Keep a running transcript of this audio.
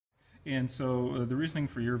And so the reasoning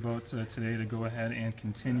for your vote today to go ahead and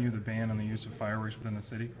continue the ban on the use of fireworks within the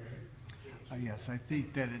city? Yes, I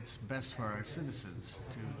think that it's best for our citizens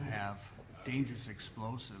to have dangerous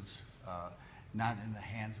explosives not in the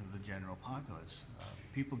hands of the general populace.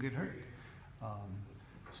 People get hurt.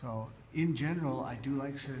 So in general, I do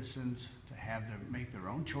like citizens to have make their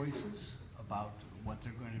own choices about what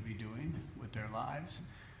they're going to be doing with their lives.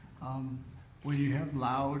 When you have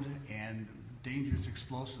loud and dangerous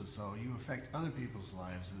explosives, though, you affect other people's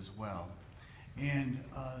lives as well. And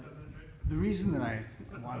the reason that I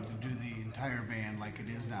wanted to do the entire ban like it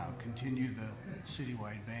is now, continue the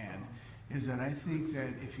citywide ban, is that I think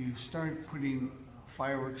that if you start putting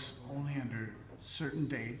fireworks only under certain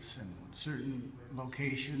dates and certain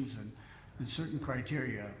locations and certain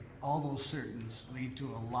criteria, all those certains lead to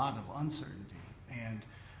a lot of uncertainty. And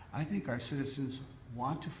I think our citizens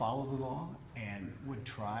want to follow the law and would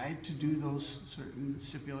try to do those certain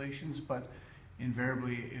stipulations, but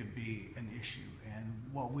invariably it'd be an issue. And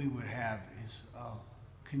what we would have is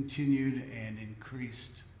continued and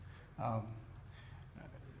increased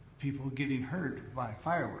people getting hurt by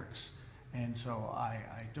fireworks. And so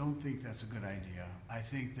I don't think that's a good idea. I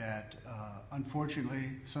think that unfortunately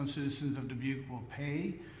some citizens of Dubuque will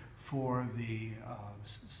pay for the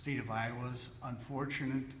state of Iowa's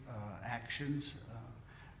unfortunate actions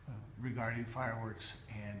regarding fireworks,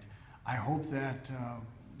 and I hope that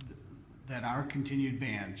that our continued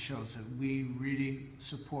ban shows that we really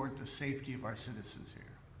support the safety of our citizens here.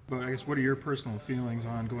 But I guess what are your personal feelings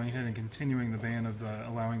on going ahead and continuing the ban of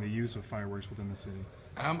allowing the use of fireworks within the city?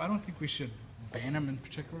 I don't think we should ban them in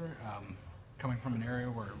particular. Coming from an area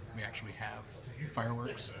where we actually have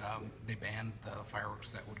fireworks, they banned the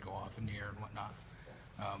fireworks that would go off in the air and whatnot.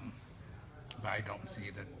 But I don't see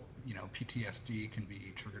that, PTSD can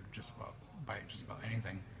be triggered by just about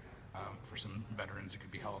anything. For some veterans, it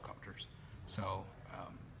could be helicopters. So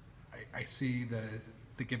I see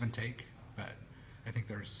the give and take, but I think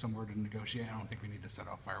there's somewhere to negotiate. I don't think we need to set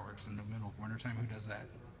off fireworks in the middle of wintertime. Who does that?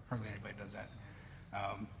 Hardly anybody does that.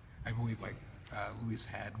 I believe like Louis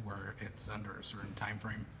had, where it's under a certain time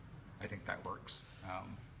frame. I think that works.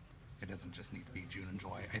 It doesn't just need to be June and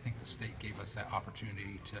July. I think the state gave us that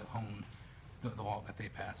opportunity to hone the law that they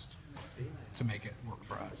passed to make it work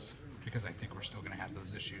for us, because I think we're still going to have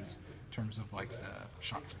those issues in terms of like the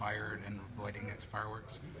shots fired and relating it to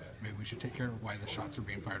fireworks. Maybe we should take care of why the shots are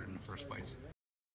being fired in the first place.